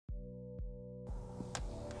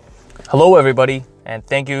Hello everybody, and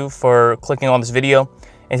thank you for clicking on this video.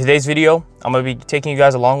 In today's video, I'm going to be taking you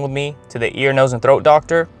guys along with me to the ear, nose, and throat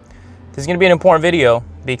doctor. This is going to be an important video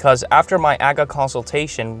because after my AGA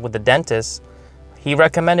consultation with the dentist, he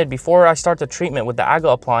recommended before I start the treatment with the AGA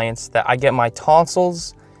appliance that I get my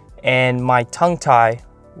tonsils and my tongue tie,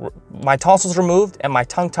 my tonsils removed and my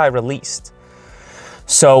tongue tie released.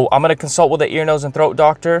 So I'm going to consult with the ear, nose, and throat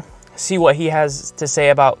doctor, see what he has to say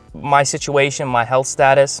about my situation, my health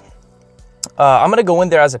status. I'm going to go in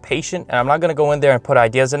there as a patient, and I'm not going to go in there and put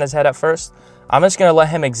ideas in his head at first. I'm just going to let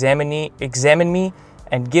him examine me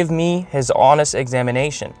and give me his honest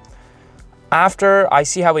examination. After I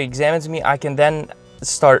see how he examines me, I can then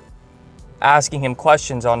start asking him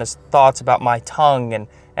questions on his thoughts about my tongue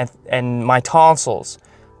and my tonsils.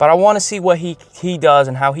 But I want to see what he does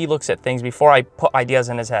and how he looks at things before I put ideas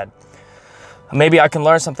in his head. Maybe I can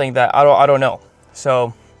learn something that I don't know.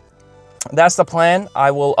 So that's the plan.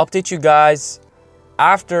 I will update you guys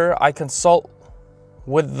after I consult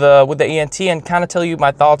with the ENT and kind of tell you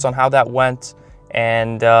my thoughts on how that went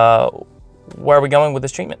and where are we going with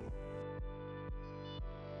this treatment.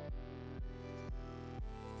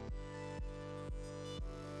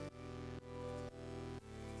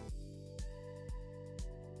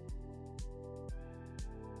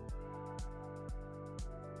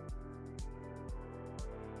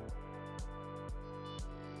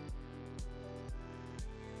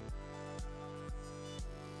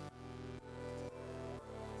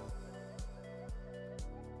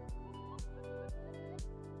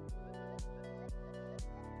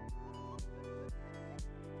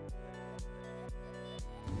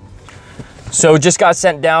 So just got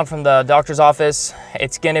sent down from the doctor's office.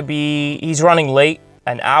 It's gonna be, he's running late,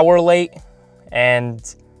 an hour late, and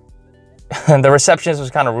the receptionist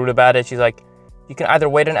was kind of rude about it. She's like, you can either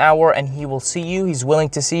wait an hour and he will see you, he's willing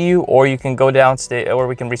to see you, or you can go downstairs, or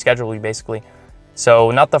we can reschedule you basically.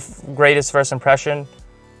 So not the greatest first impression.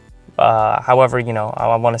 However, you know,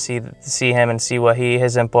 I want to see him and see what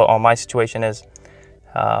his input on my situation is.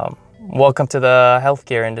 Welcome to the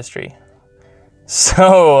healthcare industry.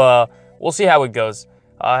 So, we'll see how it goes.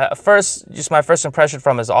 First, just my first impression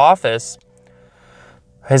from his office.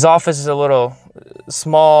 His office is a little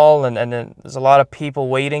small and there's a lot of people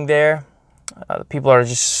waiting there. The people are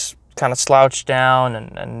just kind of slouched down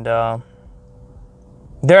and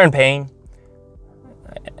they're in pain.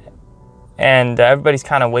 And everybody's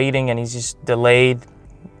kind of waiting and he's just delayed.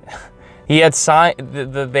 He had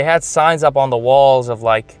they had signs up on the walls of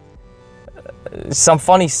like, some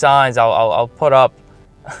funny signs I'll put up.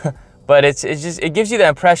 But it gives you the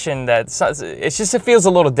impression that it feels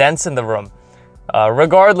a little dense in the room.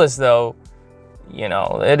 Regardless, though, you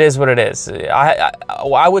know, it is what it is.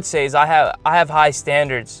 What I would say is I have high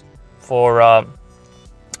standards for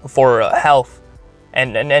health,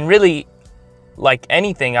 and really, like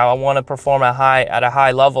anything, I want to perform at a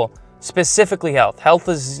high level. Specifically, health. Health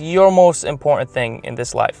is your most important thing in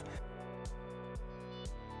this life.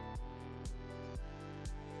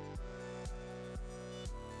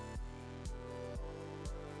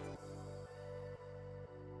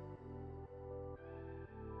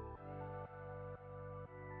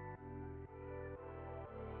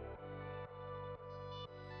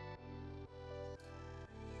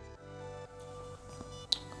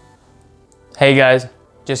 Hey guys,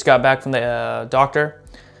 just got back from the doctor,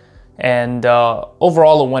 and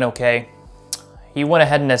overall it went okay. He went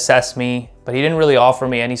ahead and assessed me, but he didn't really offer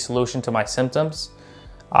me any solution to my symptoms.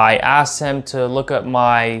 I asked him to look at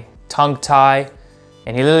my tongue tie,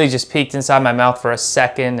 and he literally just peeked inside my mouth for a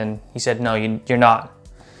second, and he said, no, you're not.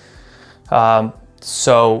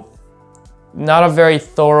 So not a very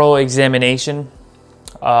thorough examination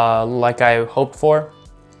like I hoped for.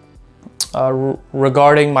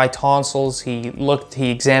 Regarding my tonsils, he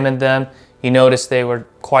examined them. He noticed they were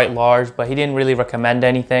quite large, but he didn't really recommend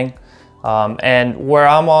anything. And where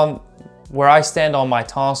I stand on my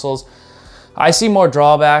tonsils, I see more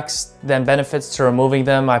drawbacks than benefits to removing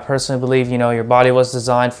them. I personally believe, you know, your body was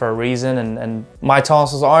designed for a reason, and my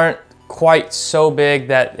tonsils aren't quite so big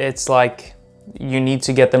that it's like you need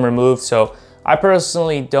to get them removed. So I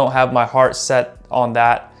personally don't have my heart set on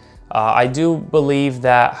that. I do believe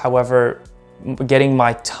that, however, getting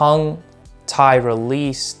my tongue tie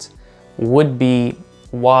released would be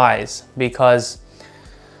wise, because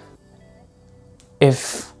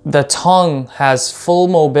if the tongue has full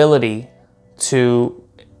mobility to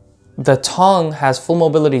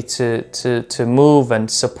move and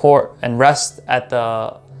support and rest at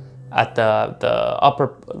the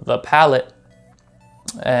palate,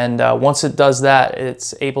 and once it does that,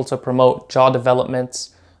 it's able to promote jaw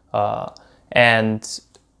development and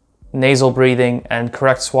nasal breathing, and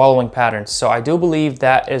correct swallowing patterns. So I do believe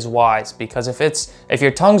that is wise, because if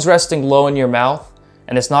your tongue's resting low in your mouth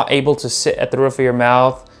and it's not able to sit at the roof of your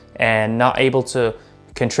mouth and not able to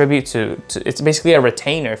contribute to it's basically a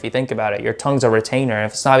retainer. If you think about it, your tongue's a retainer. And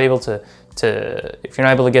if it's not able if you're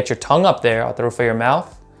not able to get your tongue up there at the roof of your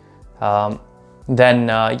mouth, then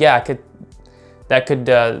yeah, that could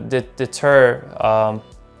deter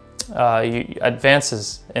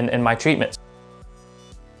advances in my treatment.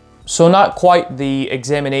 So not quite the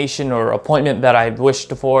examination or appointment that I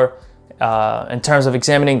wished for in terms of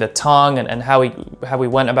examining the tongue and how we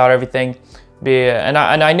went about everything. And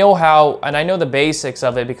I know the basics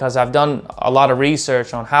of it, because I've done a lot of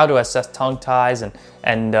research on how to assess tongue ties and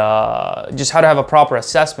just how to have a proper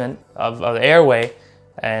assessment of the airway,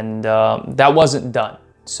 and that wasn't done.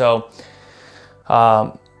 So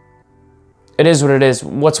it is what it is.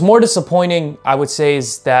 What's more disappointing, I would say,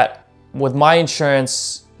 is that with my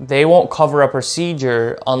insurance, they won't cover a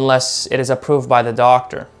procedure unless it is approved by the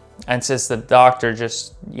doctor. And since the doctor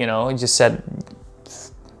just, he just said,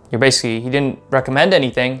 he didn't recommend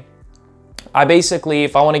anything,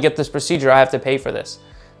 if I want to get this procedure, I have to pay for this.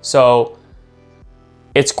 So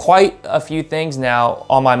it's quite a few things now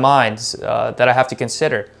on my mind that I have to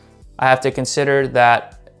consider. I have to consider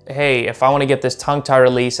that, hey, if I want to get this tongue tie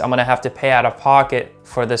release, I'm going to have to pay out of pocket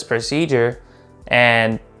for this procedure.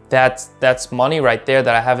 And that's money right there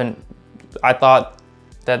that I thought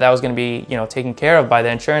that was going to be, taken care of by the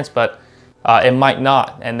insurance, but it might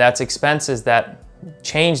not. And that's expenses that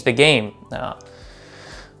change the game,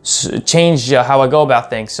 change how I go about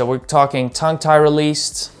things. So we're talking tongue tie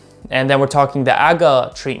released, and then we're talking the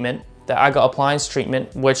AGA treatment, the AGA appliance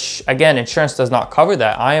treatment, which again, insurance does not cover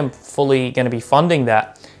that. I am fully going to be funding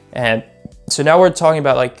that. And so now we're talking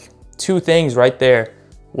about like two things right there,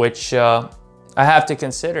 which I have to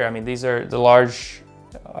consider. I mean, these are the large,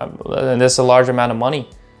 and this is a large amount of money.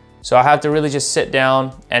 So I have to really just sit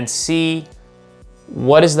down and see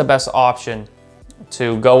what is the best option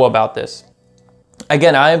to go about this.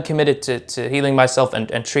 Again, I am committed to healing myself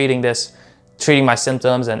and treating my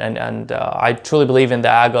symptoms, and I truly believe in the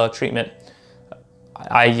AGA treatment.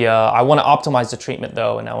 I want to optimize the treatment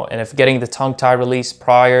though, and if getting the tongue tie release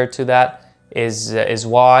prior to that is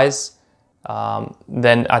wise,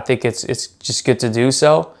 then I think it's just good to do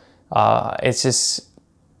so. It's just,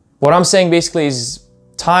 what I'm saying basically is,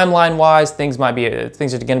 timeline wise, things are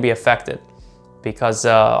going to be affected, because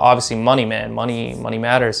obviously money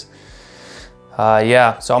matters.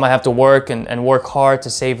 Yeah, so I'm gonna have to work and work hard to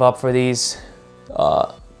save up for these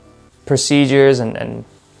procedures and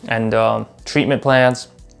treatment plans.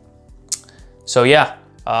 So yeah,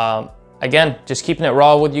 again, just keeping it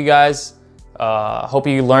raw with you guys. Hope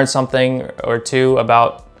you learned something or two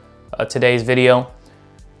about today's video.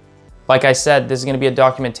 Like I said, this is going to be a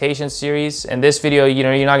documentation series. In this video,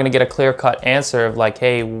 you're not going to get a clear-cut answer of like,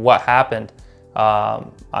 hey, what happened?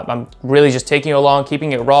 I'm really just taking you along,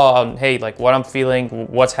 keeping it raw on, hey, like what I'm feeling,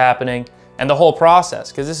 what's happening, and the whole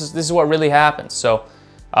process, because this is what really happens. So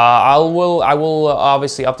I will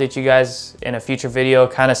obviously update you guys in a future video,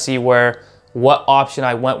 kind of see what option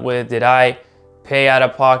I went with. Did I pay out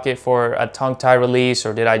of pocket for a tongue tie release,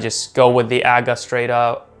 or did I just go with the AGA straight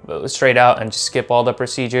out and just skip all the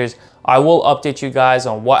procedures? I will update you guys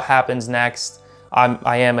on what happens next.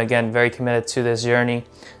 I am again very committed to this journey.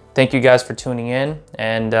 Thank you guys for tuning in,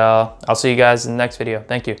 and I'll see you guys in the next video.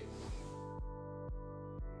 Thank you.